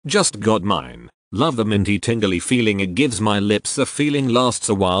Just got mine. Love the minty tingly feeling it gives my lips. The feeling lasts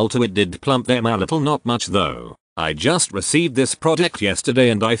a while too. It did plump them a little, not much though. I just received this product yesterday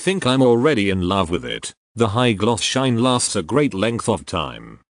and I think I'm already in love with it. The high gloss shine lasts a great length of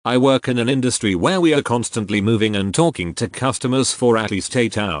time. I work in an industry where we are constantly moving and talking to customers for at least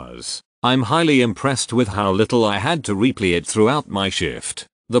 8 hours. I'm highly impressed with how little I had to replay it throughout my shift.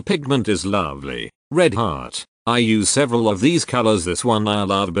 The pigment is lovely. Red heart. I use several of these colors. This one I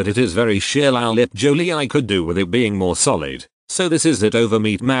love, but it is very sheer. Lip Jolie I could do with it being more solid. So this is it over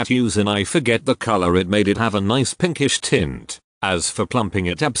Matte Hughes, and I forget the color it made it have a nice pinkish tint. As for plumping,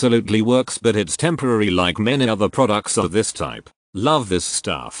 it absolutely works, but it's temporary like many other products of this type. Love this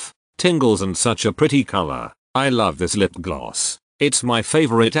stuff. Tingles and such a pretty color. I love this lip gloss. It's my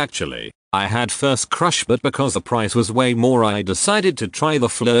favorite actually. I had first crush, but because the price was way more I decided to try the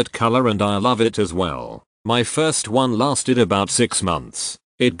flirt color and I love it as well. My first one lasted about 6 months.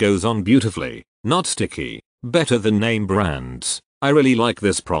 It goes on beautifully. Not sticky. Better than name brands. I really like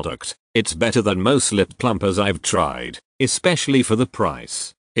this product. It's better than most lip plumpers I've tried, especially for the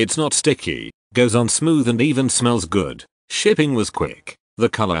price. It's not sticky, goes on smooth and even smells good. Shipping was quick. The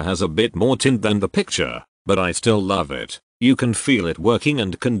color has a bit more tint than the picture, but I still love it. You can feel it working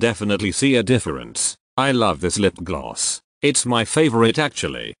and can definitely see a difference. I love this lip gloss. It's my favorite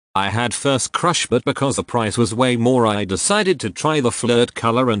actually. I had first crush, but because the price was way more I decided to try the flirt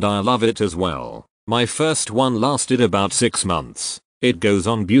color and I love it as well. My first one lasted about 6 months. It goes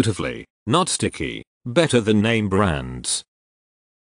on beautifully. Not sticky. Better than name brands.